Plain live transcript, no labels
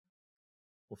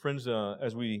Well, friends,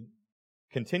 as we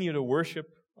continue to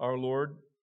worship our Lord,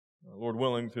 Lord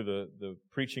willing, through the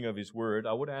preaching of His Word,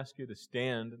 I would ask you to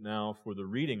stand now for the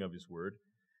reading of His Word.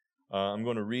 I'm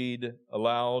going to read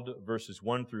aloud verses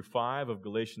 1 through 5 of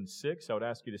Galatians 6. I would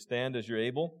ask you to stand as you're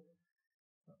able.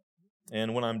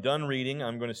 And when I'm done reading,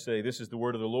 I'm going to say, "This is the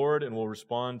word of the Lord," and we'll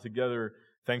respond together,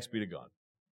 "Thanks be to God."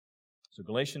 So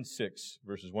Galatians 6,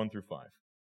 verses 1 through 5.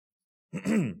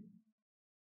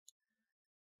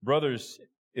 Brothers,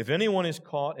 if anyone is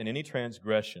caught in any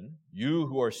transgression, you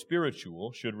who are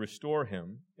spiritual should restore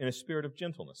him in a spirit of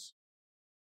gentleness.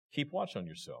 Keep watch on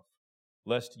yourself,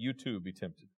 lest you too be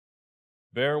tempted.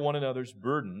 Bear one another's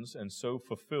burdens, and so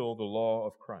fulfill the law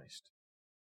of Christ.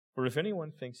 For if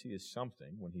anyone thinks he is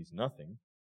something when he's nothing,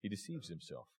 he deceives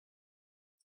himself.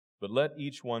 But let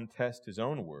each one test his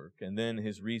own work, and then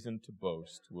his reason to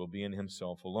boast will be in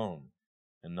himself alone,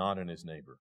 and not in his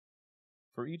neighbor.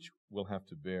 For each will have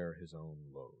to bear his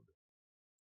own load.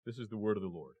 This is the word of the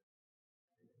Lord.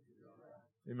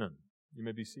 Amen. You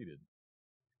may be seated.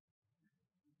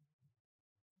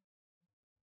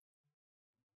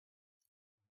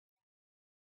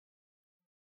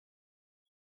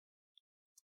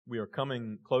 We are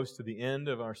coming close to the end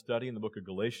of our study in the book of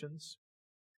Galatians.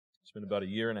 It's been about a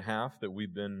year and a half that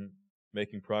we've been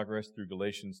making progress through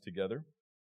Galatians together.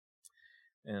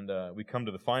 And we come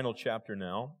to the final chapter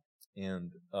now.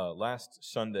 And last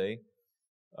Sunday,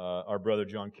 our brother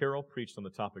John Carroll preached on the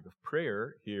topic of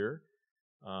prayer here.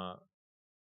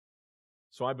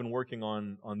 So I've been working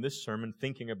on this sermon,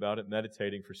 thinking about it,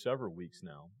 meditating for several weeks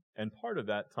now. And part of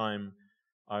that time,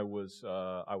 I was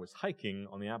hiking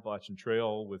on the Appalachian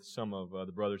Trail with some of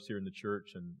the brothers here in the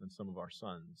church and some of our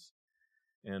sons.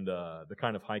 And the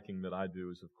kind of hiking that I do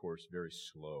is, of course, very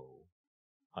slow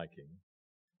hiking.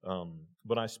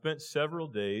 But I spent several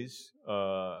days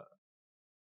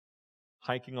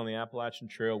hiking on the Appalachian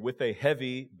Trail with a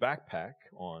heavy backpack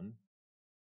on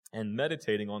and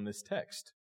meditating on this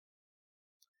text.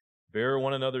 Bear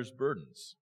one another's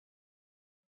burdens.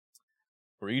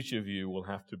 For each of you will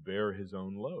have to bear his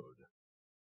own load.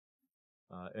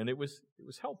 And it was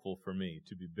helpful for me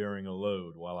to be bearing a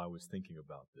load while I was thinking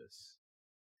about this.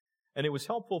 And it was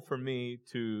helpful for me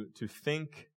to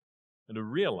think and to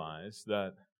realize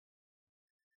that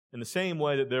in the same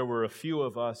way that there were a few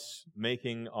of us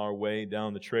making our way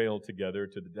down the trail together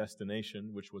to the destination,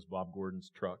 which was Bob Gordon's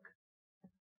truck,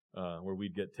 where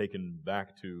we'd get taken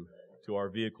back to our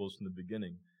vehicles from the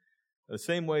beginning. The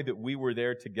same way that we were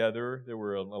there together, there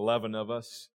were 11 of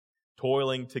us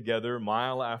toiling together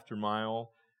mile after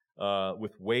mile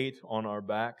with weight on our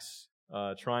backs,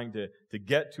 trying to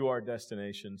get to our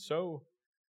destination. So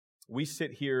we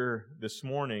sit here this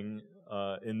morning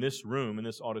in this room, in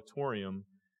this auditorium,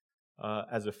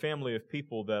 as a family of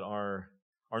people that are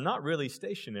not really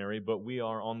stationary, but we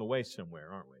are on the way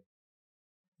somewhere, aren't we?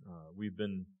 We've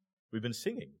been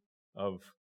singing of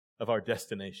our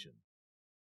destination.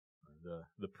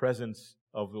 The presence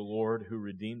of the Lord who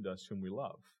redeemed us, whom we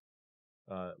love.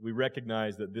 We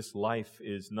recognize that this life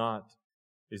is not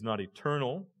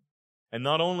eternal. And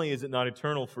not only is it not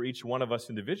eternal for each one of us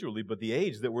individually, but the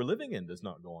age that we're living in does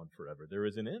not go on forever. There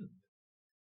is an end.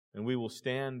 And we will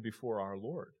stand before our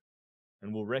Lord.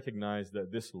 And we'll recognize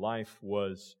that this life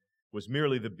was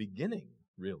merely the beginning,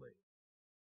 really.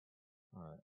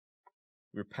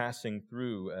 We're passing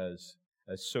through as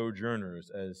sojourners,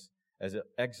 as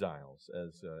exiles,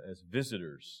 as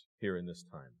visitors here in this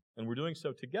time. And we're doing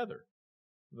so together.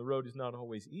 The road is not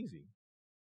always easy.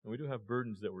 And we do have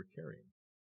burdens that we're carrying.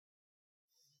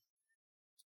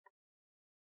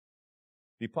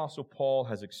 The Apostle Paul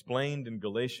has explained in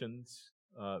Galatians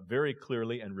very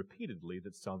clearly and repeatedly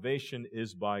that salvation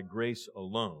is by grace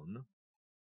alone,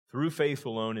 through faith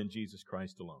alone in Jesus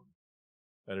Christ alone.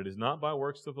 That it is not by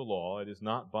works of the law, it is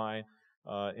not by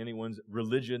anyone's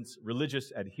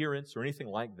religious adherence or anything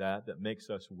like that makes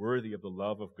us worthy of the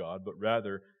love of God, but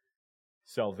rather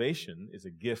salvation is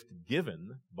a gift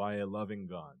given by a loving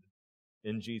God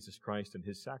in Jesus Christ and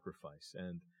His sacrifice.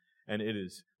 And it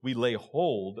is, we lay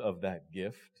hold of that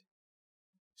gift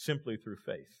simply through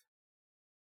faith,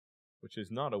 which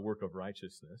is not a work of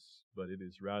righteousness, but it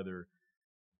is rather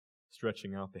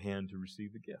stretching out the hand to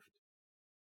receive the gift.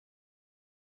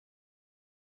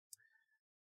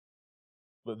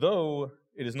 But though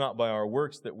it is not by our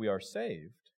works that we are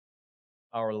saved,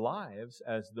 our lives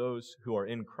as those who are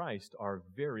in Christ are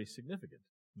very significant.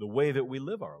 The way that we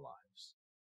live our lives,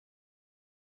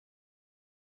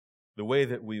 the way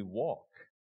that we walk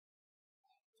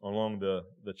along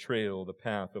the trail, the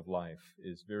path of life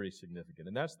is very significant.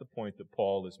 And that's the point that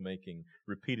Paul is making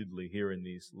repeatedly here in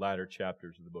these latter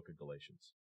chapters of the book of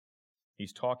Galatians.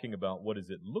 He's talking about what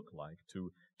does it look like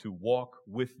to walk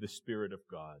with the Spirit of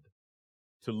God,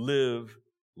 to live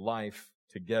life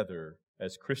together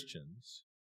as Christians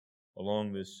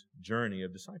along this journey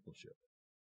of discipleship.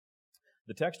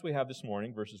 The text we have this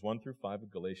morning, verses 1 through 5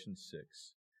 of Galatians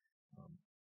 6,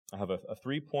 I have a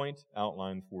 3-point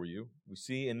outline for you. We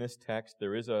see in this text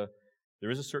there is a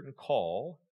certain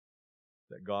call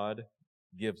that God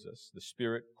gives us. The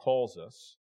Spirit calls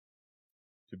us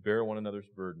to bear one another's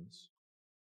burdens.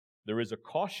 There is a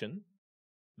caution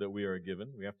that we are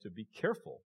given. We have to be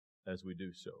careful as we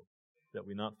do so, that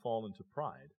we not fall into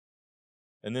pride.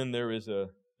 And then there is a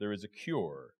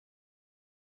cure.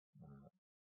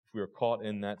 If we are caught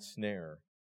in that snare,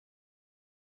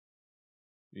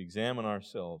 we examine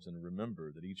ourselves and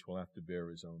remember that each will have to bear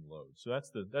his own load. So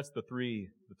that's the three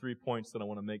points that I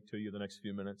want to make to you the next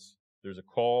few minutes. There's a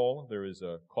call, there is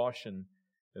a caution,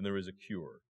 and there is a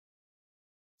cure.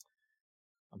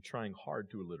 I'm trying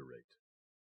hard to alliterate.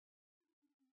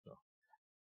 So.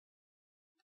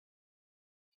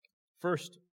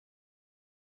 First,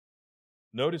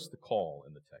 notice the call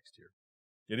in the text here.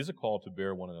 It is a call to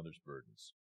bear one another's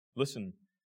burdens. Listen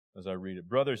as I read it.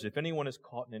 Brothers, if anyone is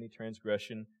caught in any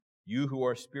transgression, you who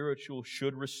are spiritual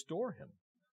should restore him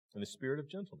in the spirit of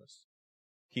gentleness.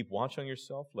 Keep watch on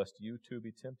yourself, lest you too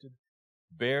be tempted.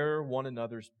 Bear one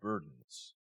another's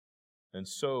burdens, and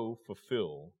so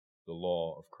fulfill the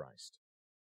law of Christ.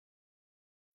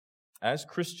 As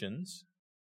Christians,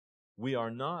 we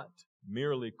are not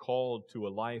merely called to a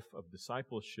life of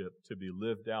discipleship to be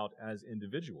lived out as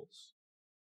individuals,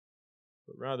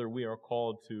 but rather we are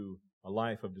called to a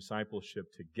life of discipleship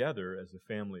together as the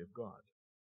family of God.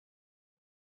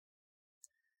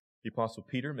 The Apostle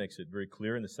Peter makes it very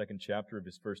clear in the 2nd chapter of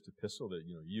his first epistle that,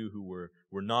 you who were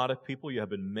not a people, you have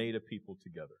been made a people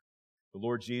together. The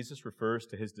Lord Jesus refers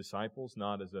to his disciples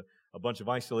not as a bunch of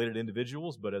isolated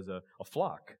individuals, but as a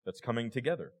flock that's coming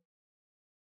together.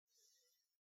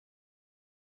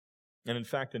 And in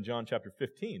fact, in John chapter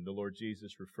 15, the Lord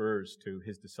Jesus refers to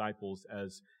his disciples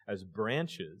as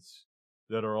branches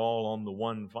that are all on the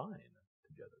one vine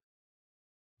together.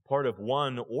 Part of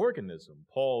one organism.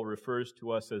 Paul refers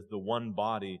to us as the one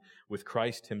body with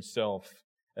Christ himself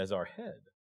as our head.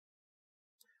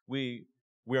 We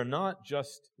are not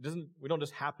just, we don't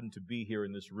just happen to be here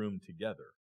in this room together.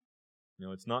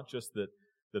 It's not just that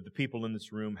the people in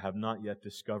this room have not yet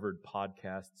discovered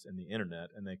podcasts and the internet,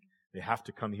 and they have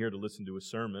to come here to listen to a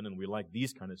sermon, and we like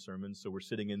these kind of sermons, so we're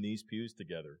sitting in these pews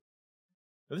together.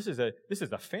 Now, this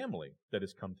is a family that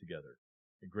has come together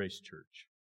at Grace Church.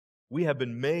 We have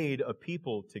been made a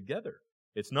people together.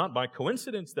 It's not by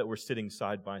coincidence that we're sitting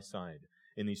side by side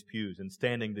in these pews and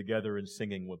standing together and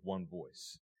singing with one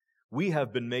voice. We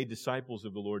have been made disciples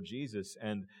of the Lord Jesus,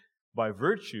 and by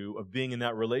virtue of being in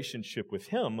that relationship with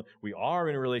Him, we are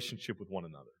in a relationship with one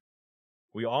another.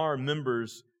 We are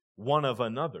members one of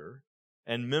another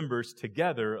and members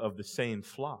together of the same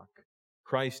flock,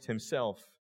 Christ Himself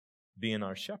being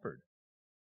our shepherd.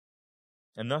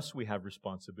 And thus we have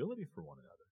responsibility for one another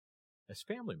as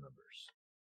family members.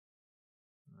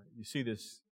 You see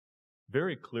this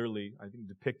very clearly, I think,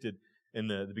 depicted in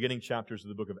the beginning chapters of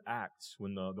the book of Acts,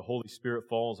 when the Holy Spirit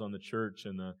falls on the church,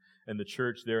 and the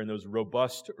church there in those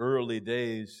robust early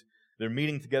days, they're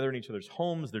meeting together in each other's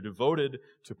homes. They're devoted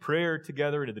to prayer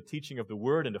together, to the teaching of the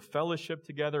Word, and to fellowship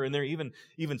together. And they're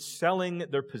even selling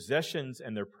their possessions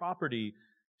and their property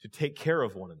to take care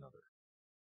of one another.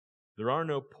 There are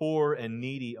no poor and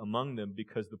needy among them,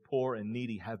 because the poor and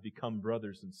needy have become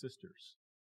brothers and sisters.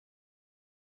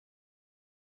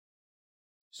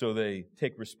 So they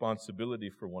take responsibility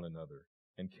for one another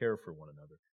and care for one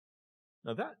another.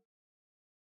 Now that,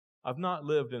 I've not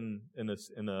lived in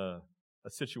a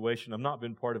situation, I've not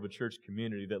been part of a church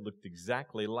community that looked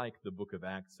exactly like the book of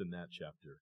Acts in that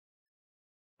chapter.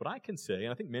 But I can say,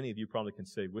 and I think many of you probably can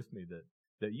say with me,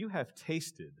 that you have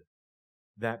tasted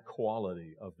that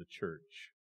quality of the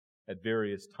church at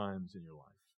various times in your life.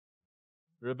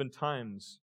 There have been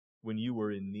times when you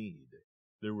were in need.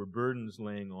 There were burdens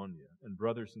laying on you, and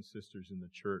brothers and sisters in the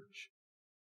church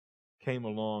came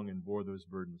along and bore those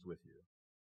burdens with you.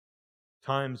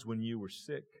 Times when you were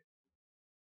sick.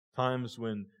 Times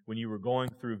when you were going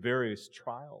through various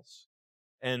trials.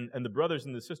 And the brothers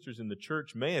and the sisters in the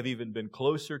church may have even been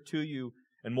closer to you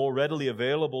and more readily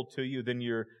available to you than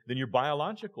your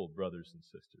biological brothers and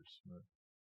sisters.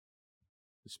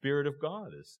 The Spirit of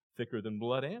God is thicker than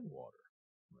blood and water.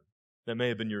 That may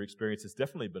have been your experience. It's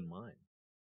definitely been mine.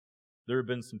 There have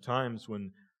been some times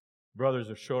when brothers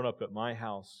have shown up at my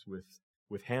house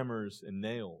with hammers and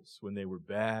nails when they were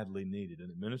badly needed, and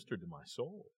it ministered to my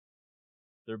soul.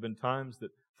 There have been times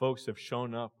that folks have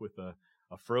shown up with a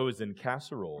a frozen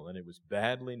casserole and it was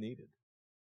badly needed,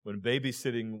 when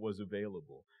babysitting was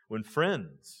available, when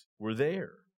friends were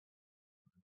there,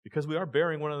 because we are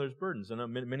bearing one another's burdens.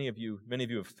 And many of you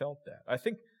have felt that. I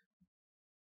think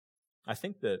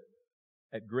that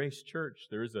at Grace Church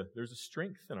there's a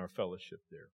strength in our fellowship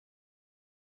there,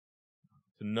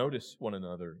 to notice one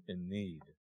another in need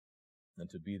and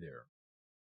to be there,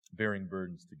 bearing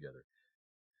burdens together.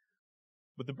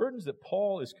 But the burdens that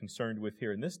Paul is concerned with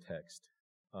here in this text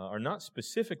are not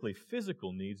specifically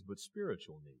physical needs, but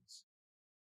spiritual needs.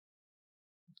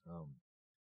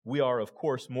 We are, of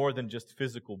course, more than just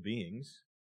physical beings.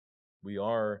 We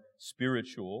are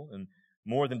spiritual and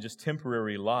more than just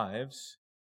temporary lives.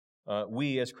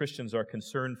 We as Christians are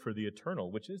concerned for the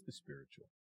eternal, which is the spiritual.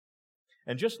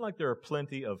 And just like there are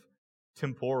plenty of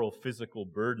temporal physical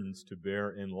burdens to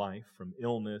bear in life, from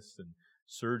illness and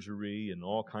surgery and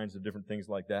all kinds of different things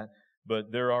like that,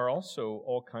 but there are also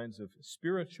all kinds of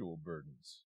spiritual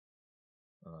burdens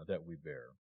that we bear.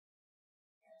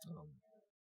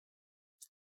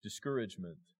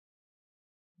 Discouragement,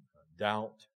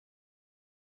 doubt,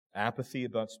 apathy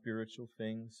about spiritual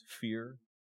things, fear,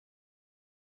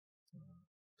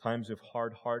 times of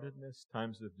hard-heartedness,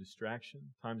 times of distraction,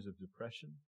 times of depression.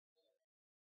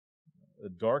 The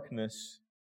darkness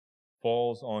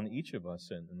falls on each of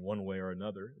us in one way or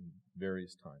another in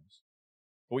various times.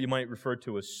 What you might refer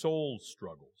to as soul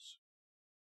struggles.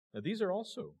 Now, these are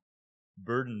also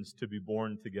burdens to be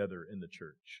borne together in the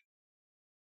church.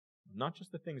 Not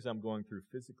just the things I'm going through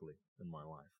physically in my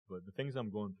life, but the things I'm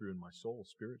going through in my soul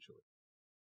spiritually.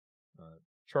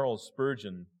 Charles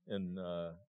Spurgeon,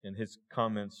 in his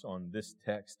comments on this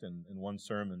text in one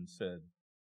sermon, said,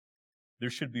 "There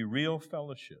should be real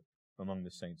fellowship among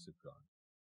the saints of God.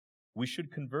 We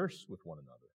should converse with one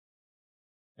another.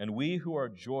 And we who are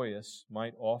joyous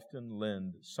might often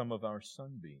lend some of our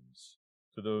sunbeams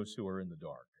to those who are in the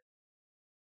dark.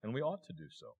 And we ought to do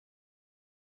so.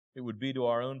 It would be to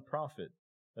our own profit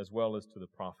as well as to the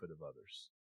profit of others.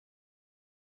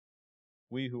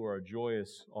 We who are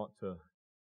joyous ought to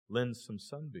lend some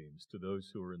sunbeams to those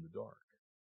who are in the dark."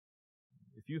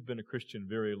 If you've been a Christian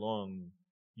very long,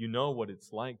 you know what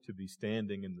it's like to be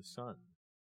standing in the sun.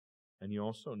 And you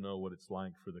also know what it's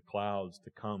like for the clouds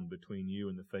to come between you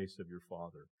and the face of your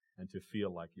Father and to feel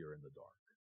like you're in the dark.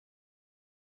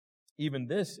 Even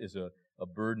this is a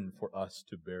burden for us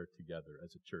to bear together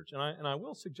as a church. And I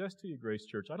will suggest to you, Grace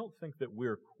Church, I don't think that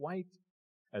we're quite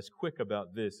as quick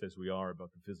about this as we are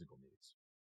about the physical needs.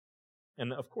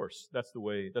 And of course, that's the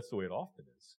way it often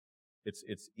is.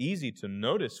 It's easy to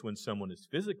notice when someone is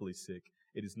physically sick.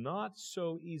 It is not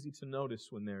so easy to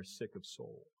notice when they're sick of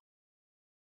soul.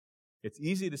 It's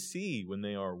easy to see when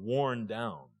they are worn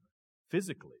down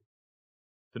physically,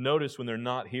 to notice when they're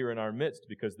not here in our midst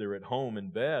because they're at home in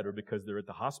bed or because they're at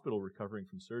the hospital recovering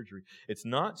from surgery. It's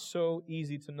not so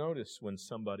easy to notice when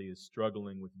somebody is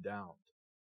struggling with doubt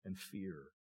and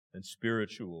fear and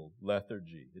spiritual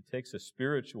lethargy. It takes a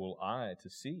spiritual eye to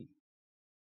see.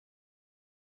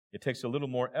 It takes a little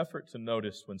more effort to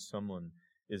notice when someone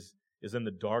is in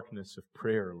the darkness of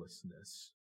prayerlessness,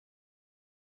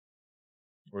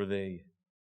 or they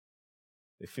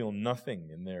feel nothing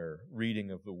in their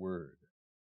reading of the Word,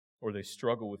 or they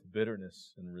struggle with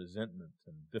bitterness and resentment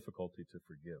and difficulty to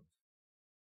forgive.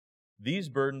 These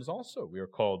burdens also we are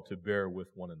called to bear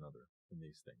with one another in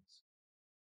these things.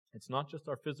 It's not just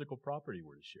our physical property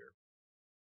we're to share.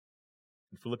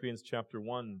 In Philippians chapter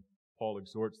 1, Paul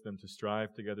exhorts them to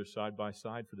strive together side by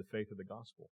side for the faith of the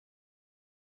gospel.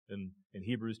 In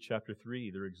Hebrews chapter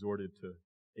 3, they're exhorted to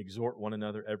exhort one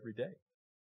another every day.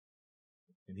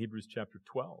 In Hebrews chapter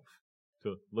 12,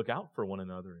 to look out for one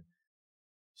another and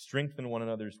strengthen one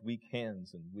another's weak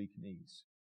hands and weak knees.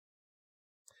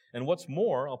 And what's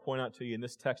more, I'll point out to you in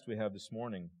this text we have this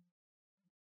morning,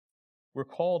 we're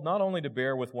called not only to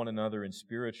bear with one another in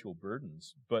spiritual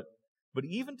burdens, but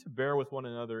even to bear with one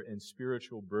another in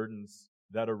spiritual burdens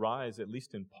that arise, at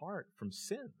least in part, from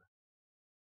sin.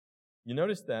 You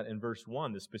notice that in verse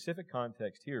 1, the specific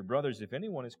context here, "Brothers, if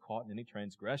anyone is caught in any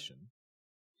transgression,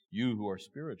 you who are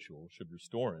spiritual should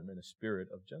restore him in a spirit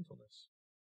of gentleness."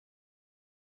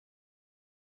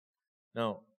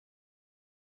 Now,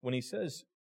 when he says,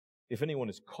 if anyone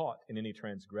is caught in any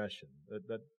transgression,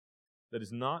 that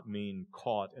does not mean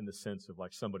caught in the sense of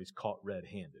like somebody's caught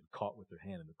red-handed, caught with their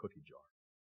hand in the cookie jar.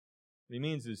 What he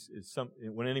means is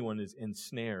when anyone is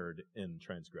ensnared in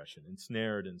transgression,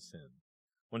 ensnared in sin.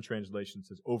 One translation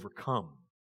says overcome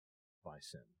by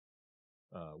sin.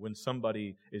 When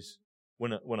somebody is,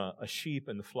 when a sheep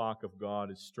in the flock of God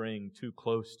is straying too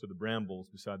close to the brambles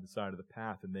beside the side of the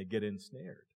path and they get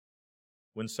ensnared.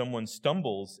 when someone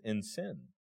stumbles in sin.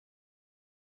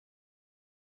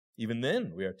 Even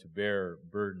then, we are to bear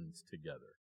burdens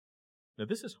together. Now,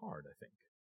 this is hard, I think.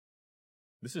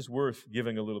 This is worth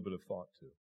giving a little bit of thought to.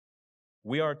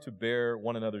 We are to bear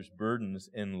one another's burdens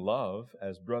in love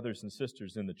as brothers and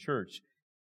sisters in the church,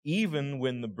 even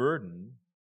when the burden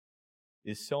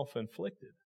is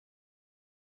self-inflicted.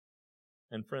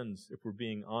 And friends, if we're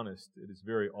being honest, it is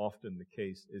very often the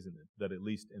case, isn't it, that at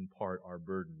least in part our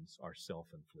burdens are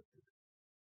self-inflicted.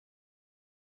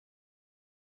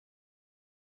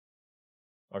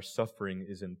 Our suffering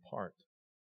is in part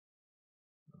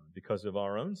because of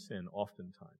our own sin,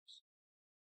 oftentimes,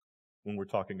 when we're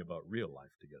talking about real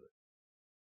life together.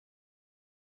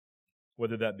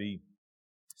 Whether that be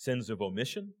sins of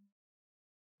omission,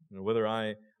 whether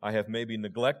I have maybe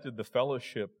neglected the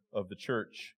fellowship of the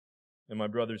church and my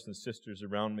brothers and sisters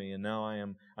around me, and now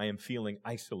I am feeling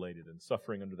isolated and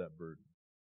suffering under that burden.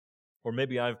 Or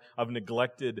maybe I've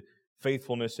neglected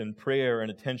faithfulness in prayer and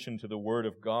attention to the Word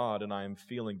of God, and I am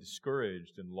feeling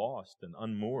discouraged and lost and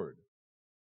unmoored.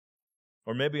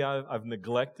 Or maybe I've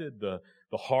neglected the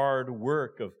hard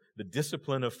work of the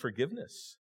discipline of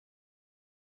forgiveness,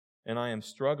 and I am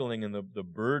struggling in the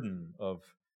burden of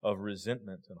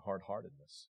resentment and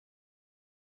hard-heartedness.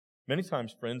 Many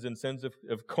times, friends, in sins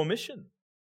of commission,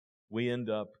 we end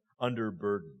up under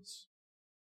burdens.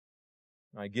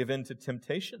 I give in to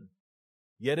temptation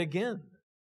yet again,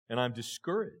 and I'm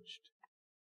discouraged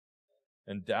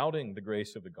and doubting the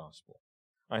grace of the gospel.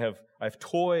 I've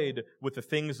toyed with the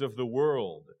things of the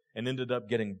world and ended up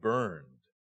getting burned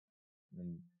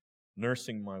and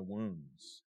nursing my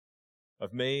wounds.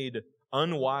 I've made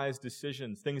unwise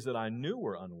decisions, things that I knew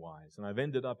were unwise, and I've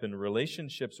ended up in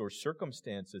relationships or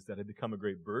circumstances that have become a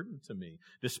great burden to me,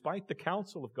 despite the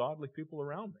counsel of godly people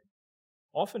around me.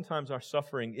 Oftentimes our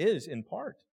suffering is, in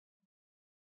part,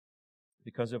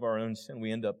 because of our own sin.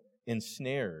 We end up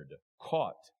ensnared,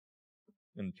 caught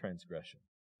in the transgression.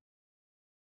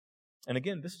 And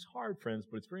again, this is hard, friends,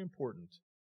 but it's very important.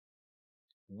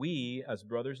 We, as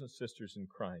brothers and sisters in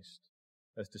Christ,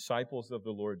 as disciples of the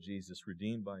Lord Jesus,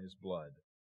 redeemed by His blood,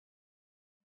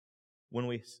 when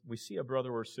we see a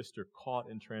brother or sister caught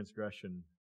in transgression,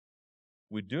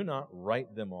 we do not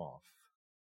write them off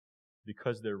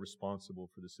because they're responsible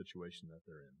for the situation that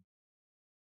they're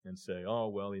in and say, oh,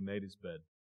 well, he made his bed,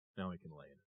 now he can lay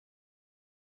in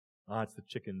it. It's the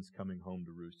chickens coming home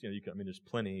to roost. There's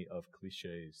plenty of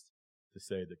cliches to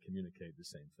say that communicate the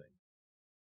same thing.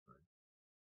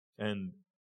 Right?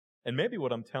 And maybe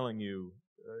what I'm telling you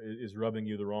is rubbing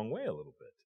you the wrong way a little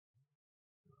bit.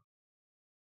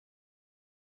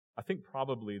 I think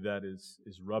probably that is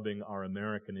rubbing our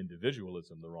American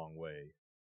individualism the wrong way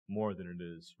more than it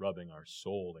is rubbing our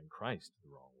soul in Christ the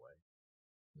wrong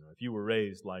way. If you were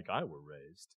raised like I were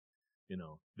raised,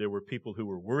 there were people who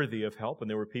were worthy of help and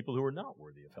there were people who were not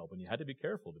worthy of help. And you had to be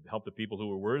careful to help the people who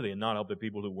were worthy and not help the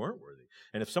people who weren't worthy.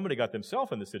 And if somebody got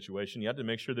themselves in the situation, you had to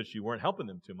make sure that you weren't helping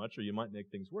them too much or you might make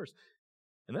things worse.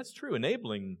 And that's true.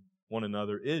 Enabling one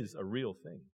another is a real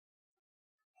thing.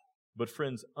 But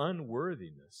friends,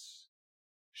 unworthiness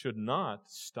should not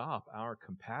stop our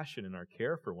compassion and our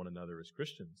care for one another as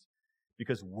Christians,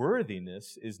 because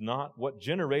worthiness is not what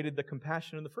generated the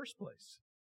compassion in the first place.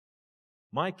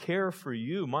 My care for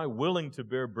you, my willing to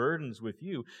bear burdens with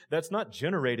you, that's not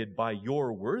generated by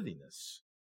your worthiness,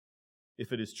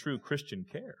 if it is true Christian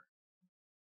care.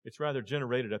 It's rather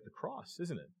generated at the cross,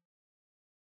 isn't it?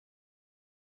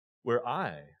 Where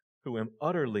I, who am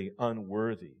utterly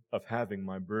unworthy of having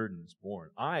my burdens borne,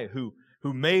 I who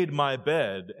made my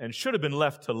bed and should have been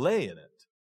left to lay in it,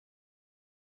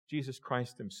 Jesus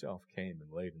Christ Himself came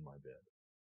and laid in my bed.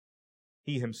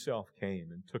 He Himself came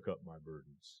and took up my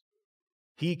burdens.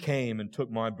 He came and took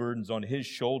my burdens on His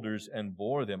shoulders and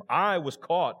bore them. I was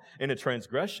caught in a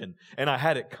transgression, and I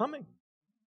had it coming.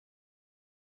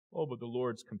 Oh, but the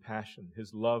Lord's compassion,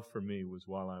 His love for me was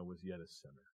while I was yet a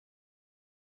sinner.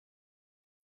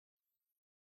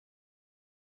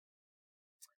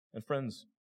 And friends,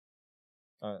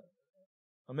 I'll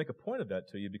make a point of that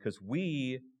to you because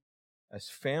we, as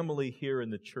family here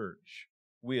in the church,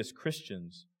 we as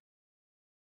Christians,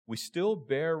 we still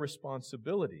bear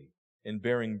responsibility in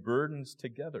bearing burdens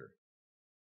together,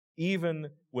 even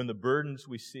when the burdens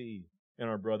we see in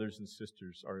our brothers and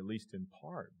sisters are at least in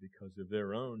part because of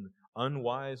their own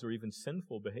unwise or even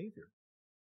sinful behavior.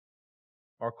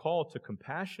 Our call to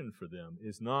compassion for them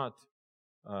is not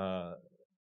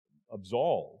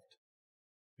absolved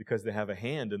because they have a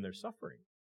hand in their suffering.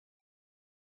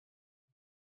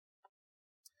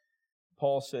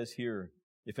 Paul says here,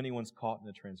 if anyone's caught in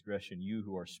a transgression, you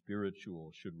who are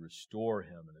spiritual should restore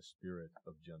him in a spirit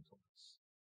of gentleness.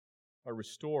 By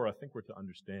restore, I think we're to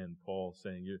understand Paul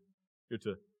saying you're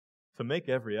to make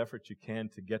every effort you can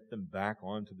to get them back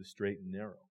onto the straight and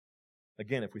narrow.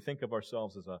 Again, if we think of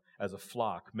ourselves as a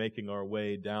flock making our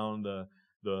way down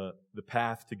the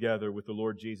path together with the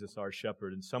Lord Jesus, our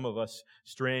shepherd, and some of us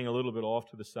straying a little bit off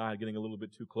to the side, getting a little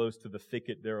bit too close to the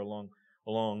thicket there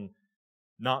along,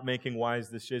 not making wise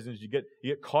decisions, you get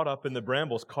caught up in the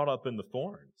brambles, caught up in the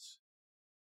thorns.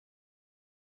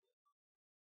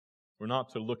 We're not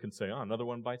to look and say, another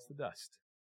one bites the dust,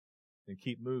 and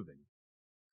keep moving.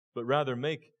 But rather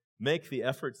make the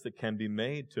efforts that can be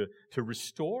made to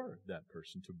restore that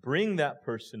person, to bring that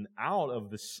person out of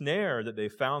the snare that they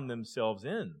found themselves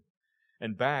in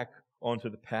and back onto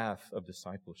the path of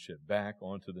discipleship, back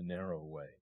onto the narrow way.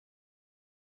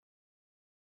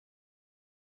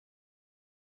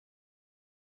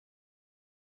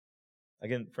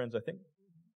 Again, friends, I think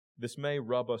this may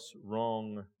rub us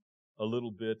wrong a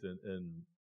little bit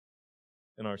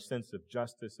in our sense of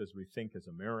justice as we think as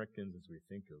Americans, as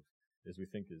we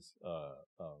think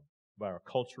by our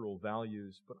cultural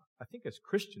values. But I think as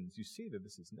Christians, you see that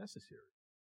this is necessary.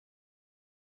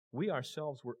 We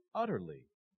ourselves were utterly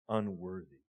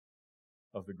unworthy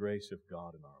of the grace of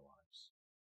God in our lives.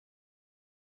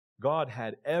 God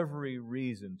had every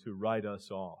reason to write us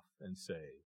off and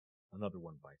say, another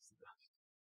one bites the dust.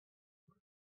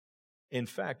 In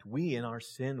fact, we in our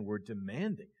sin were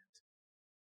demanding it.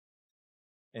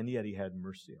 And yet He had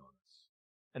mercy on us.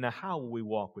 And now how will we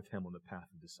walk with Him on the path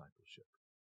of discipleship?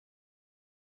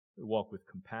 We walk with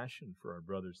compassion for our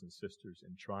brothers and sisters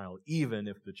in trial, even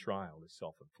if the trial is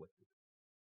self-inflicted.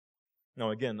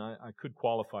 Now again, I could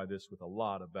qualify this with a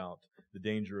lot about the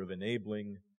danger of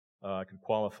enabling. I could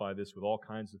qualify this with all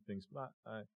kinds of things, but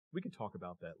we can talk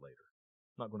about that later.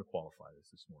 I'm not going to qualify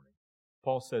this morning.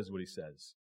 Paul says what he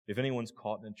says. If anyone's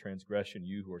caught in a transgression,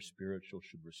 you who are spiritual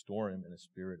should restore him in a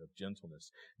spirit of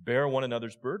gentleness. Bear one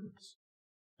another's burdens,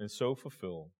 and so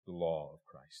fulfill the law of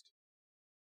Christ.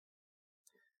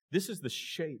 This is the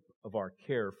shape of our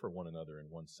care for one another in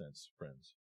one sense,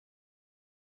 friends.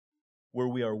 Where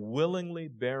we are willingly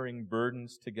bearing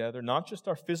burdens together, not just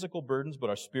our physical burdens, but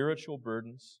our spiritual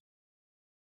burdens.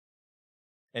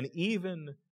 And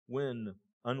even when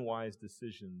unwise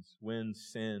decisions, when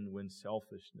sin, when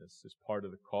selfishness is part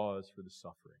of the cause for the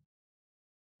suffering,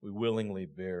 we willingly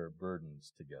bear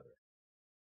burdens together.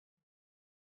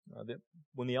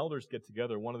 When the elders get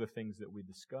together, one of the things that we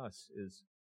discuss is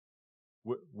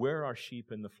where are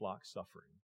sheep in the flock suffering?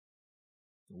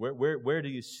 Where do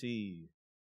you see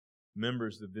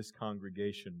members of this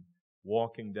congregation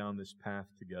walking down this path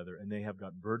together and they have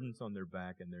got burdens on their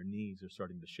back and their knees are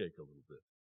starting to shake a little bit?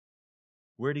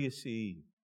 Where do you see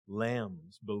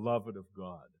lambs, beloved of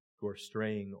God, who are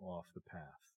straying off the path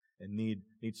and need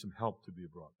some help to be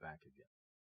brought back again?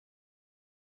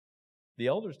 The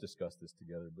elders discuss this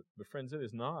together, but friends, it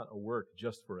is not a work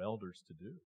just for elders to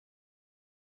do.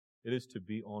 It is to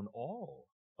be on all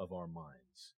of our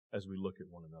minds as we look at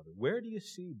one another. Where do you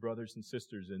see brothers and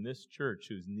sisters in this church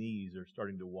whose knees are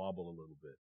starting to wobble a little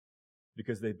bit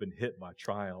because they've been hit by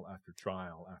trial after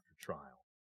trial after trial?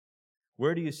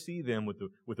 Where do you see them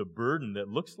with a burden that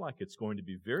looks like it's going to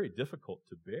be very difficult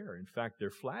to bear? In fact,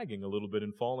 they're flagging a little bit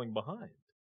and falling behind.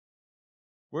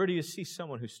 Where do you see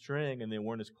someone who's straying and they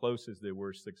weren't as close as they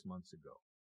were 6 months ago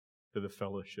to the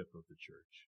fellowship of the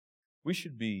church? We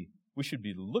should be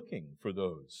looking for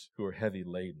those who are heavy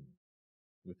laden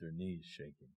with their knees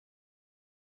shaking.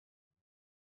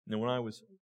 Now, when I was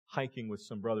hiking with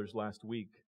some brothers last week,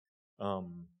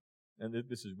 and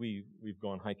this is we've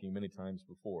gone hiking many times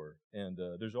before, and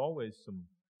there's always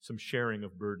some sharing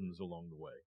of burdens along the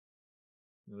way.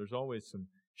 There's always some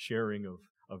sharing of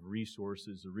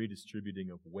resources, a redistributing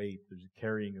of weight. There's a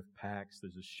carrying of packs.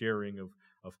 There's a sharing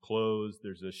of clothes.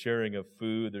 There's a sharing of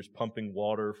food. There's pumping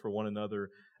water for one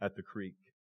another at the creek.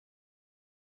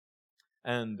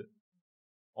 And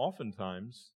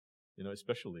oftentimes,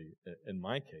 especially in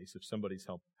my case, if somebody's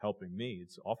helping me,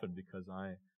 it's often because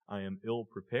I am ill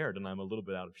prepared and I'm a little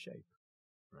bit out of shape,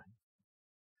 right?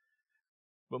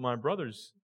 But my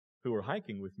brothers who are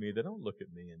hiking with me, they don't look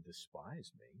at me and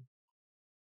despise me.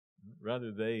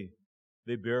 Rather, they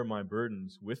bear my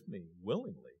burdens with me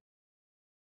willingly,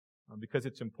 because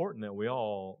it's important that we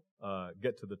all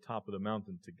get to the top of the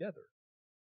mountain together.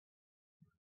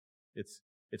 It's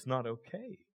not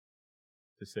okay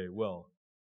to say, well,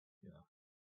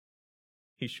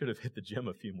 he should have hit the gym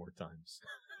a few more times.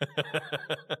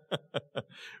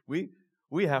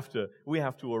 We have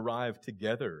to arrive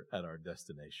together at our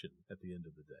destination at the end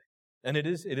of the day. And it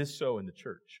is so in the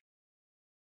church.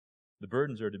 The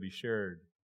burdens are to be shared,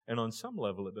 and on some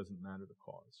level it doesn't matter the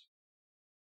cause.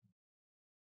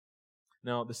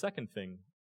 Now, the second thing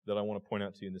that I want to point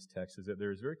out to you in this text is that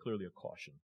there is very clearly a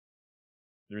caution.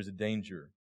 There is a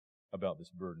danger about this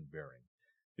burden bearing.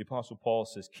 The Apostle Paul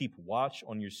says, keep watch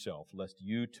on yourself, lest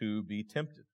you too be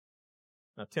tempted.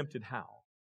 Now, tempted how?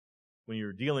 When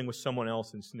you're dealing with someone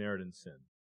else ensnared in sin.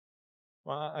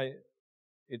 Well,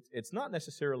 it's not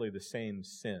necessarily the same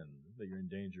sin that you're in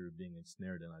danger of being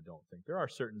ensnared in, I don't think. There are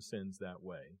certain sins that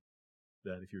way,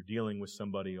 that if you're dealing with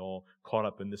somebody all caught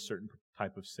up in this certain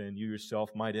type of sin, you yourself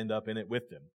might end up in it with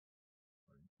them.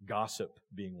 Gossip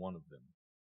being one of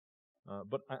them.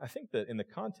 But I think that in the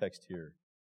context here,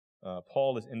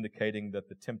 Paul is indicating that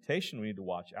the temptation we need to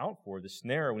watch out for, the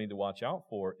snare we need to watch out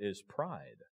for, is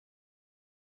pride.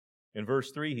 In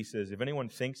verse 3, he says, if anyone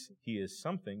thinks he is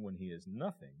something when he is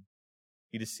nothing,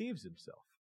 he deceives himself.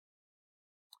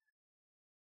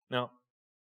 Now,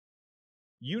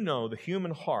 you know the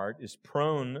human heart is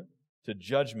prone to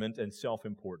judgment and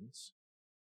self-importance.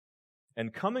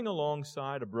 And coming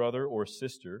alongside a brother or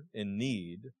sister in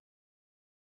need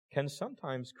can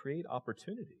sometimes create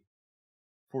opportunity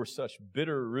for such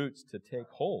bitter roots to take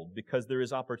hold, because there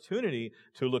is opportunity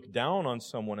to look down on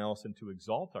someone else and to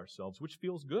exalt ourselves, which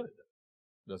feels good,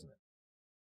 doesn't it?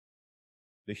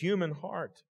 The human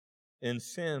heart in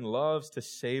sin loves to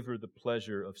savor the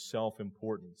pleasure of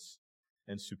self-importance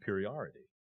and superiority.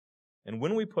 And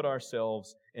when we put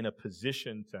ourselves in a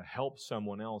position to help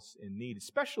someone else in need,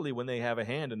 especially when they have a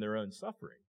hand in their own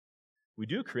suffering, we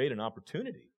do create an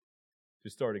opportunity to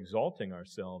start exalting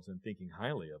ourselves and thinking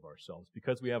highly of ourselves,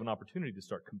 because we have an opportunity to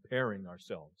start comparing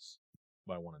ourselves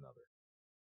by one another,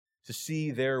 to see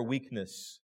their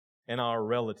weakness and our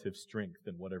relative strength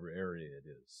in whatever area it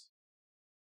is.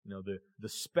 You know, the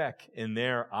speck in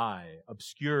their eye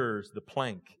obscures the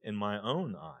plank in my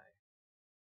own eye.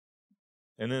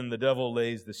 And then the devil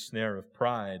lays the snare of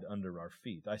pride under our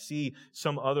feet. I see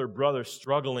some other brother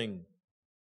struggling,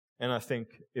 and I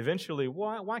think, eventually,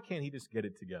 why can't he just get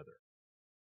it together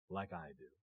like I do?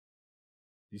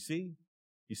 You see?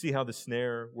 You see how the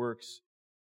snare works?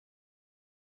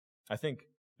 I think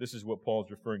this is what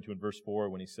Paul's referring to in verse 4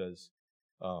 when he says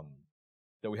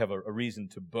that we have a reason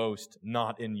to boast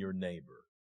not in your neighbor.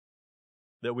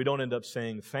 That we don't end up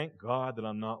saying, thank God that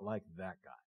I'm not like that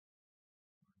guy.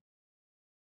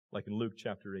 Like in Luke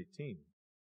chapter 18,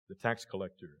 the tax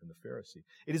collector and the Pharisee.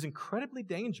 It is incredibly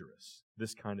dangerous,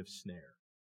 this kind of snare,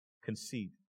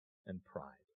 conceit and pride.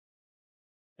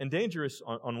 And dangerous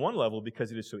on one level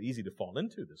because it is so easy to fall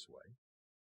into this way.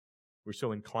 We're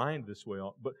so inclined this way,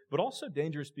 but also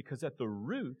dangerous because at the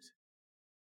root,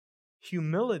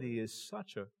 humility is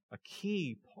such a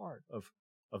key part of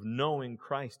knowing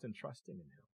Christ and trusting in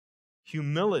Him.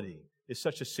 Humility is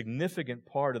such a significant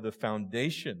part of the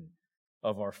foundation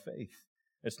of our faith.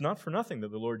 It's not for nothing that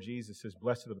the Lord Jesus says,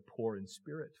 blessed are the poor in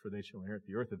spirit, for they shall inherit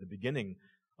the earth, at the beginning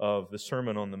of the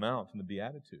Sermon on the Mount and the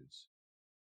Beatitudes.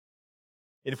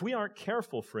 And if we aren't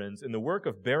careful, friends, in the work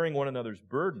of bearing one another's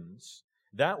burdens,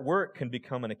 that work can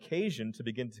become an occasion to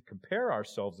begin to compare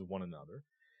ourselves with one another,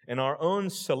 and our own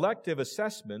selective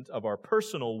assessment of our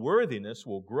personal worthiness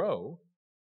will grow,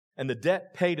 and the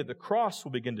debt paid at the cross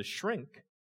will begin to shrink,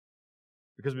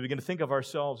 because we begin to think of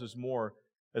ourselves as more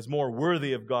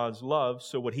worthy of God's love,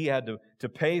 so what He had to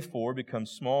pay for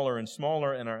becomes smaller and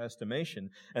smaller in our estimation,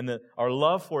 and that our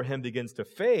love for Him begins to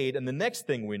fade, and the next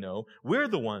thing we know, we're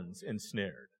the ones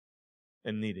ensnared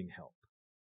and needing help.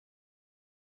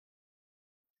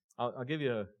 I'll give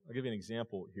you an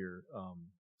example here.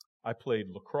 I played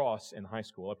lacrosse in high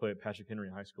school. I played at Patrick Henry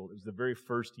High School. It was the very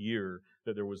first year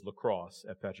that there was lacrosse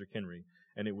at Patrick Henry,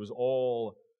 and it was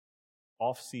all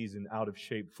off-season,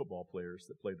 out-of-shape football players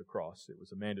that played lacrosse. It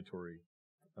was a mandatory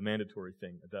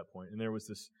thing at that point. And there was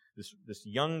this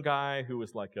young guy who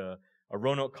was like a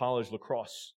Roanoke College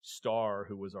lacrosse star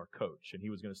who was our coach, and he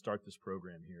was going to start this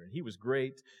program here. And he was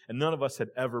great, and none of us had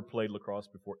ever played lacrosse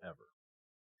before, ever.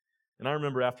 And I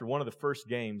remember after one of the first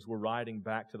games, we're riding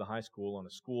back to the high school on a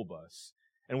school bus,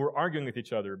 and we're arguing with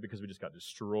each other because we just got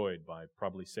destroyed by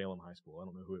probably Salem High School. I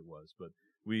don't know who it was, but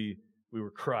we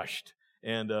were crushed.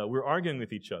 And we're arguing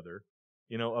with each other,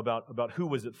 about who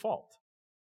was at fault.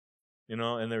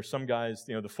 And there's some guys,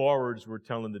 the forwards were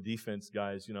telling the defense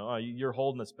guys, you're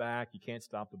holding us back, you can't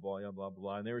stop the ball, blah, blah,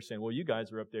 blah. And they were saying, well, you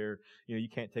guys are up there, you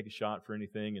can't take a shot for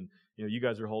anything, and, you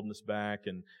guys are holding us back.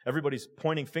 And everybody's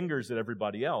pointing fingers at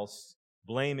everybody else,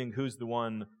 blaming who's the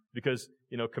one, because,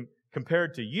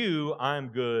 compared to you, I'm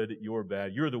good, you're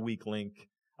bad, you're the weak link,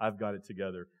 I've got it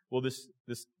together. Well, this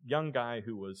young guy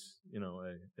who was,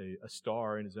 a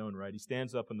star in his own right, he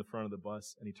stands up in the front of the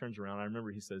bus and he turns around. I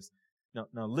remember he says, now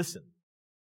listen,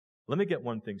 let me get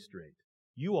one thing straight.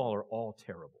 You all are all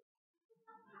terrible.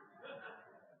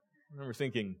 I remember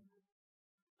thinking,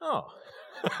 oh,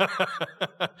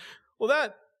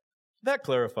 well, that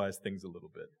clarifies things a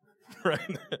little bit,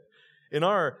 right? In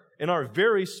our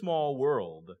very small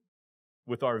world,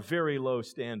 with our very low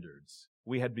standards,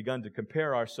 we had begun to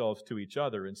compare ourselves to each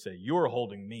other and say, you're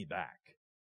holding me back.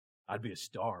 I'd be a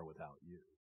star without you.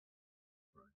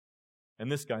 Right?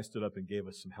 And this guy stood up and gave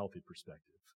us some healthy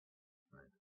perspective. Right?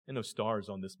 And no stars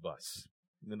on this bus.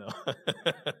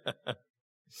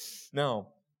 Now,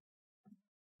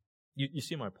 you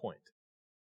see my point.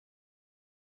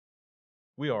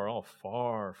 We are all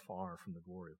far, far from the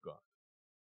glory of God.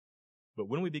 But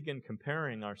when we begin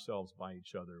comparing ourselves by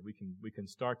each other, we can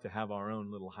start to have our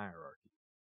own little hierarchy.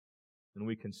 And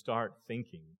we can start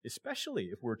thinking, especially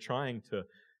if we're trying to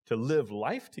live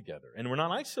life together and we're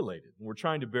not isolated, and we're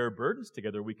trying to bear burdens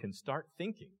together, we can start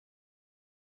thinking,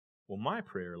 well, my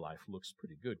prayer life looks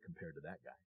pretty good compared to that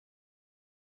guy.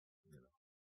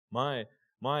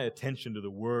 My attention to the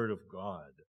Word of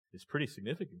God is pretty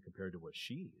significant compared to what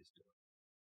she is doing.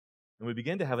 And we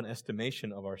begin to have an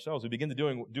estimation of ourselves. We begin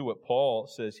to do what Paul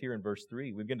says here in verse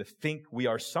 3. We begin to think we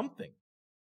are something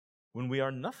when we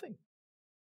are nothing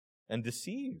and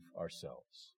deceive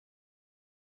ourselves.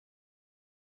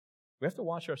 We have to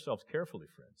watch ourselves carefully,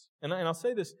 friends. And I'll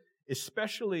say this,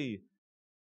 especially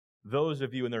those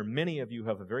of you, and there are many of you who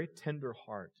have a very tender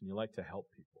heart and you like to help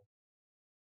people.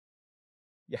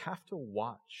 You have to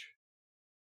watch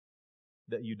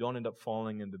that you don't end up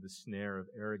falling into the snare of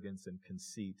arrogance and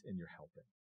conceit in your helping.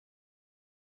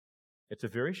 It's a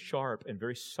very sharp and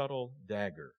very subtle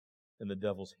dagger in the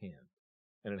devil's hand,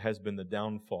 and it has been the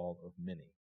downfall of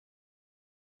many.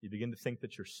 You begin to think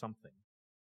that you're something,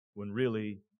 when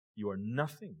really you are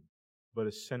nothing but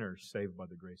a sinner saved by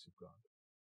the grace of God.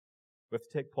 We have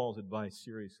to take Paul's advice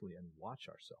seriously and watch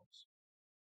ourselves.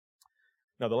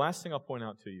 Now, the last thing I'll point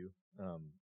out to you,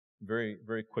 very,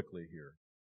 very quickly here,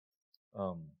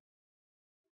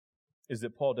 is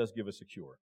that Paul does give us a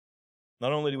cure.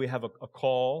 Not only do we have a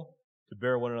call to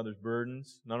bear one another's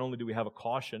burdens, not only do we have a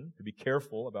caution to be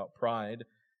careful about pride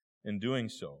in doing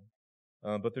so,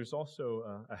 but there's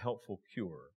also a helpful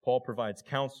cure. Paul provides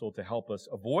counsel to help us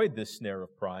avoid this snare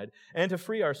of pride and to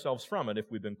free ourselves from it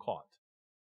if we've been caught.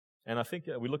 And I think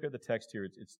we look at the text here,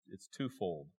 it's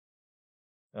twofold.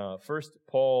 First,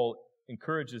 Paul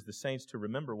encourages the saints to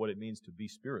remember what it means to be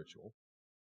spiritual.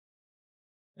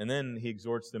 And then he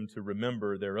exhorts them to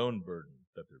remember their own burden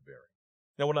that they're bearing.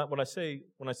 Now, when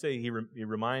I say he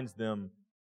reminds them,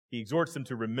 he exhorts them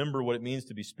to remember what it means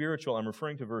to be spiritual, I'm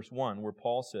referring to verse 1 where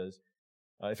Paul says,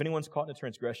 if anyone's caught in a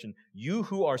transgression, you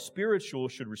who are spiritual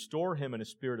should restore him in a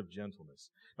spirit of gentleness.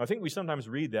 Now, I think we sometimes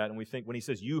read that and we think when he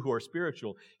says you who are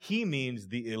spiritual, he means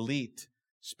the elite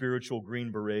spiritual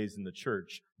Green Berets in the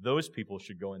church. Those people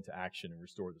should go into action and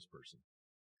restore this person.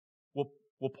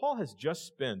 Well, Paul has just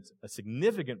spent a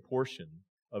significant portion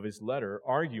of his letter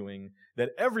arguing that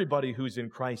everybody who's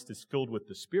in Christ is filled with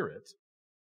the Spirit,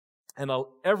 and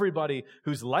everybody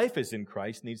whose life is in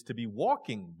Christ needs to be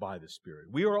walking by the Spirit.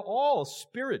 We are all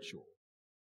spiritual.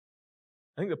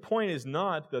 I think the point is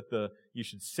not that you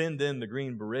should send in the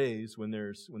Green Berets when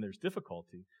there's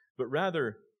difficulty, but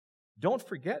rather, don't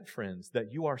forget, friends,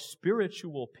 that you are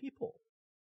spiritual people.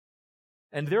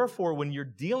 And therefore, when you're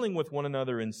dealing with one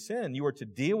another in sin, you are to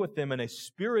deal with them in a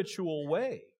spiritual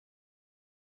way.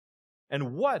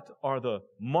 And what are the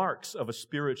marks of a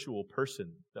spiritual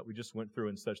person that we just went through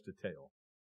in such detail?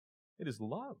 It is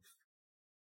love,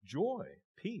 joy,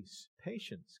 peace,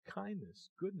 patience,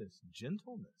 kindness, goodness,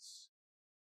 gentleness.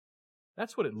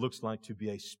 That's what it looks like to be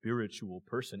a spiritual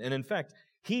person. And in fact,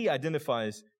 he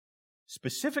identifies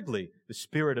specifically the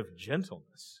spirit of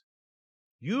gentleness.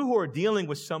 You who are dealing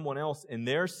with someone else in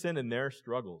their sin and their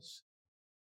struggles,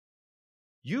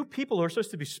 you people who are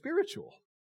supposed to be spiritual,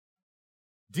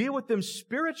 deal with them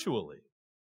spiritually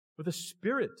with a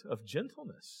spirit of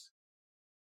gentleness.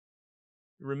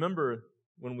 Remember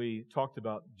when we talked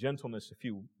about gentleness a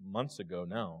few months ago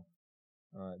now,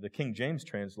 the King James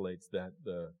translates that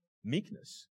the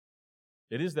meekness.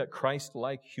 It is that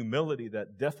Christ-like humility,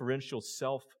 that deferential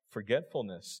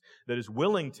self-forgetfulness that is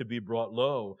willing to be brought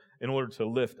low in order to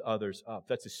lift others up.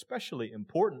 That's especially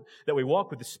important that we walk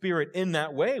with the Spirit in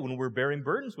that way when we're bearing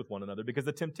burdens with one another, because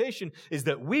the temptation is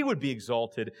that we would be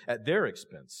exalted at their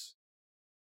expense.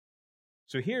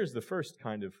 So here's the first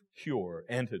kind of cure,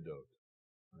 antidote.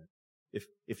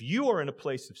 If you are in a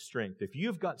place of strength, if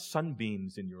you've got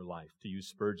sunbeams in your life, to use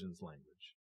Spurgeon's language,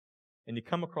 and you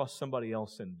come across somebody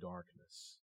else in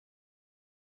darkness,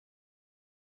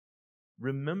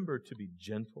 remember to be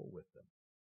gentle with them,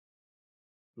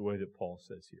 the way that Paul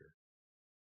says here.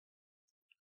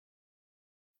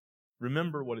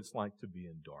 Remember what it's like to be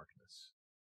in darkness.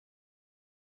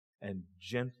 And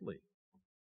gently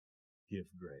give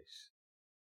grace.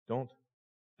 Don't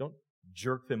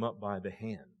jerk them up by the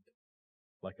hand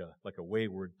like a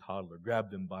wayward toddler.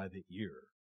 Grab them by the ear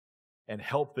and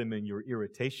help them in your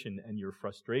irritation and your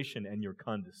frustration and your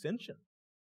condescension,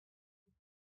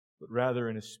 but rather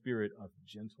in a spirit of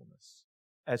gentleness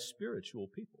as spiritual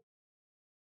people,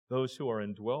 those who are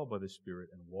indwelled by the Spirit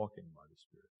and walking by the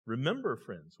Spirit. Remember,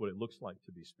 friends, what it looks like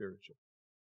to be spiritual.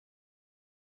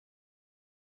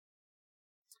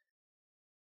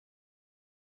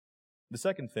 The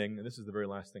second thing, and this is the very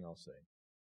last thing I'll say,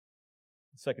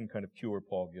 the second kind of cure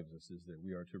Paul gives us is that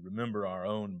we are to remember our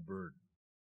own burden.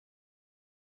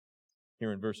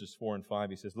 Here in verses 4 and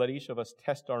 5, he says, "Let each of us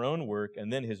test our own work,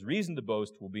 and then his reason to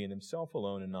boast will be in himself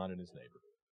alone and not in his neighbor.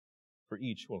 For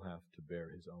each will have to bear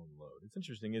his own load." It's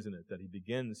interesting, isn't it, that he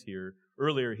begins here.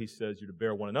 Earlier he says you're to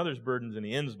bear one another's burdens, and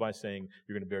he ends by saying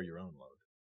you're going to bear your own load.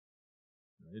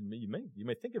 You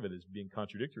may think of it as being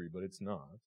contradictory, but it's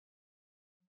not.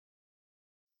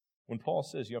 When Paul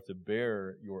says you have to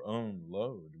bear your own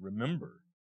load, remember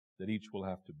that each will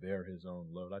have to bear his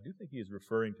own load. I do think he is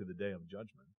referring to the day of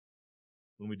judgment,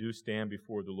 when we do stand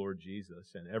before the Lord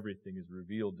Jesus and everything is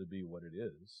revealed to be what it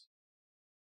is.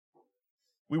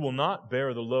 We will not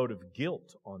bear the load of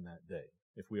guilt on that day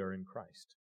if we are in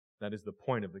Christ. That is the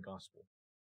point of the gospel.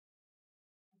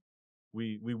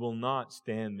 We will not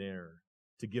stand there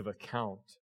to give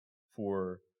account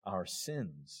for our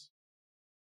sins,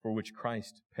 for which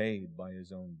Christ paid by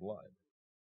his own blood.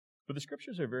 But the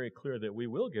Scriptures are very clear that we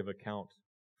will give account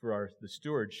for the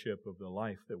stewardship of the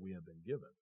life that we have been given.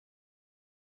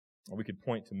 We could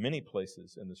point to many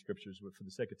places in the Scriptures, but for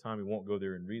the sake of time, we won't go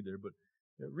there and read there. But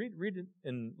read it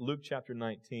in Luke chapter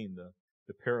 19,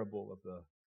 the parable of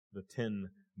the 10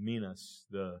 minas,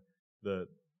 the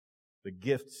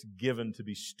gifts given to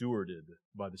be stewarded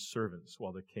by the servants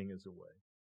while the king is away.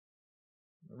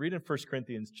 Read in 1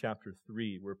 Corinthians chapter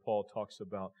 3, where Paul talks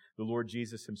about the Lord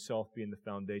Jesus himself being the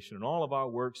foundation and all of our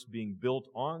works being built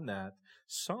on that.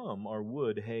 Some are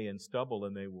wood, hay, and stubble,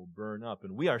 and they will burn up,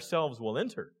 and we ourselves will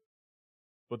enter.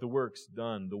 But the works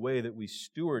done, the way that we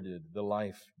stewarded the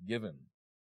life given,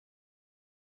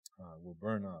 will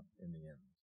burn up in the end.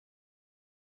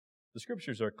 The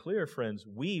Scriptures are clear, friends.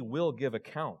 We will give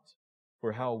account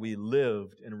for how we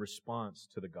lived in response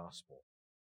to the gospel.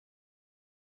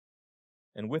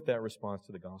 And with that response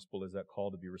to the gospel is that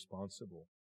call to be responsible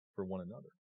for one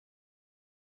another.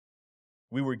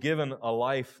 We were given a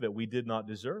life that we did not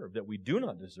deserve, that we do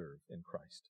not deserve in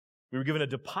Christ. We were given a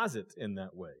deposit in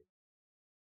that way.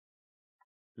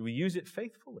 Do we use it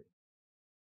faithfully?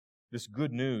 This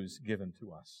good news given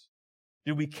to us.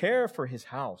 Do we care for his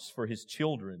house, for his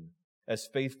children, as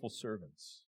faithful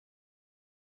servants?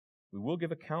 We will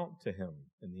give account to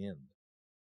him in the end.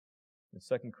 In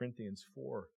 2 Corinthians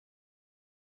 4,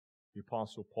 the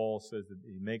Apostle Paul says that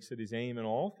he makes it his aim in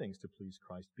all things to please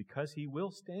Christ because he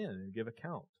will stand and give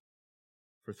account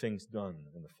for things done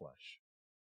in the flesh.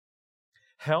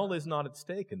 Hell is not at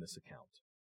stake in this account.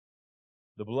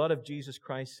 The blood of Jesus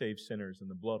Christ saves sinners, and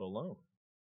the blood alone.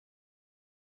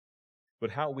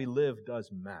 But how we live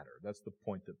does matter. That's the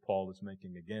point that Paul is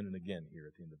making again and again here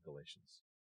at the end of Galatians.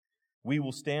 We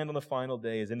will stand on the final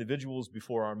day as individuals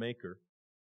before our Maker,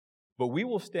 but we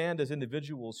will stand as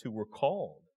individuals who were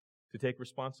called to take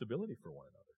responsibility for one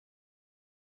another.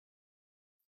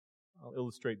 I'll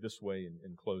illustrate this way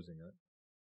in closing.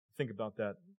 Think about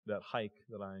that hike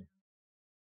that I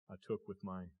took with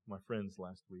my friends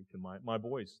last week, and my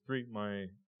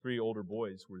three older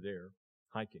boys were there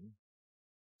hiking,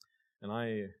 and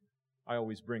I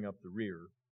always bring up the rear.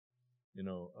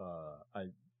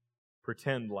 I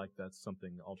pretend like that's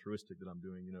something altruistic that I'm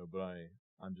doing, but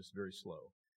I'm just very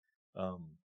slow.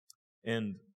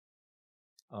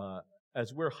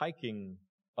 As we're hiking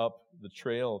up the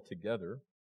trail together,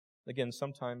 again,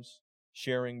 sometimes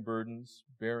sharing burdens,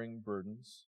 bearing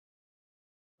burdens,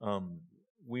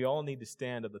 we all need to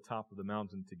stand at the top of the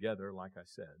mountain together, like I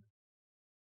said.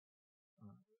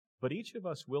 But each of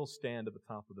us will stand at the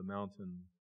top of the mountain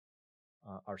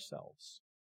ourselves.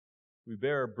 We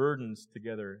bear burdens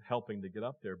together, helping to get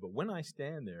up there. But when I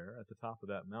stand there at the top of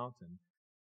that mountain,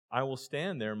 I will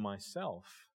stand there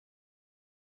myself.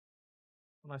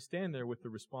 When I stand there with the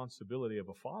responsibility of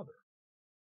a father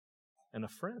and a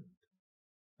friend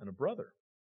and a brother,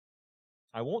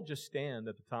 I won't just stand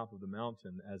at the top of the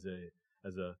mountain as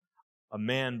a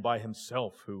man by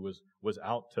himself who was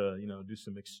out to do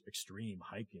some extreme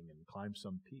hiking and climb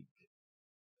some peak.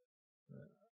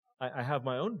 I have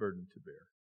my own burden to bear,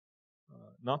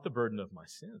 not the burden of my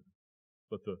sin,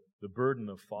 but the burden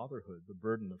of fatherhood, the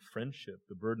burden of friendship,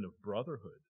 the burden of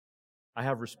brotherhood. I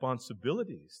have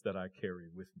responsibilities that I carry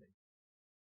with me.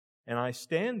 And I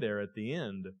stand there at the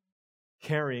end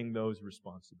carrying those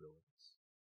responsibilities.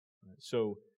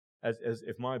 So as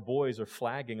if my boys are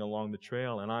flagging along the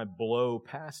trail and I blow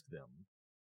past them,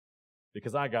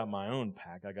 because I got my own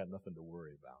pack, I got nothing to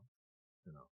worry about,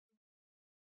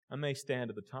 I may stand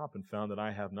at the top and found that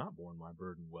I have not borne my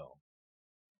burden well,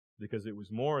 because it was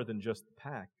more than just the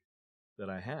pack that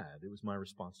I had. It was my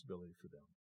responsibility for them.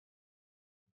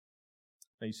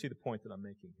 Now you see the point that I'm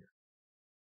making here.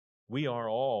 We are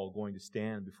all going to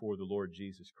stand before the Lord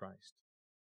Jesus Christ.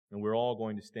 And we're all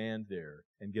going to stand there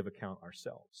and give account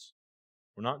ourselves.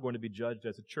 We're not going to be judged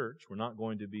as a church. We're not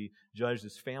going to be judged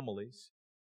as families.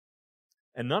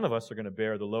 And none of us are going to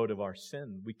bear the load of our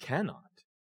sin. We cannot.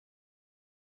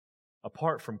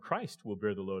 Apart from Christ, we'll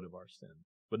bear the load of our sin.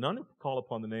 But none who call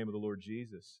upon the name of the Lord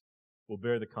Jesus will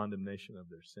bear the condemnation of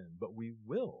their sin. But we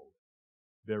will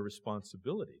bear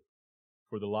responsibility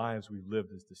for the lives we've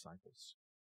lived as disciples.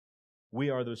 We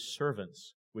are those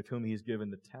servants with whom He's given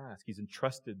the task. He's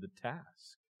entrusted the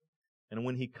task. And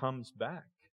when He comes back,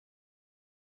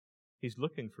 He's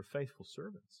looking for faithful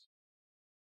servants.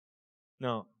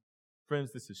 Now,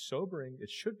 friends, this is sobering. It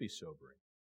should be sobering.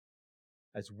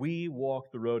 As we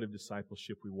walk the road of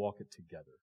discipleship, we walk it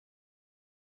together.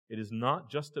 It is not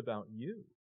just about you.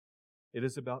 It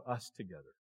is about us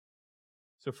together.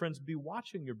 So, friends, be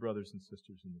watching your brothers and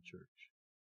sisters in the church.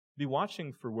 Be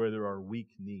watching for where there are weak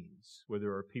knees, where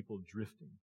there are people drifting.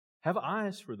 Have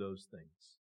eyes for those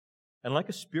things. And like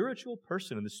a spiritual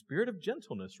person, in the spirit of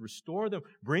gentleness, restore them,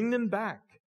 bring them back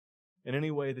in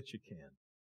any way that you can.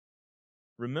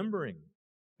 Remembering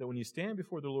that when you stand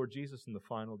before the Lord Jesus in the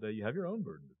final day, you have your own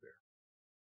burden to bear.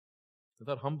 Let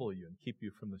that humble you and keep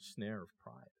you from the snare of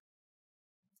pride.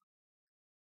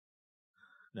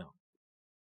 Now,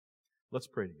 let's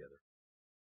pray together.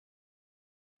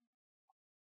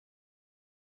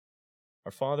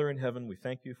 Our Father in heaven, we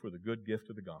thank You for the good gift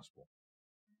of the gospel.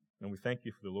 And we thank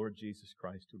You for the Lord Jesus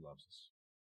Christ who loves us.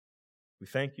 We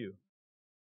thank You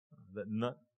that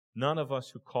none of us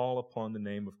who call upon the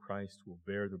name of Christ will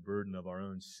bear the burden of our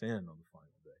own sin on the final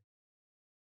day.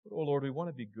 But, oh Lord, we want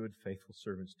to be good, faithful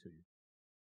servants to You.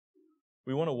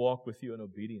 We want to walk with You in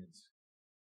obedience.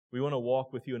 We want to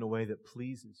walk with You in a way that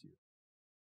pleases You.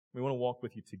 We want to walk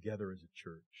with You together as a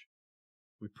church.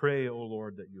 We pray, oh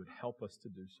Lord, that You would help us to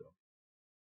do so.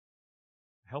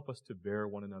 Help us to bear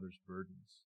one another's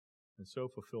burdens and so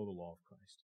fulfill the law of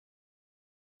Christ.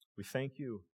 We thank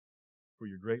You for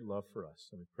Your great love for us,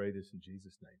 and we pray this in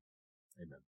Jesus' name.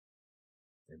 Amen.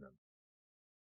 Amen.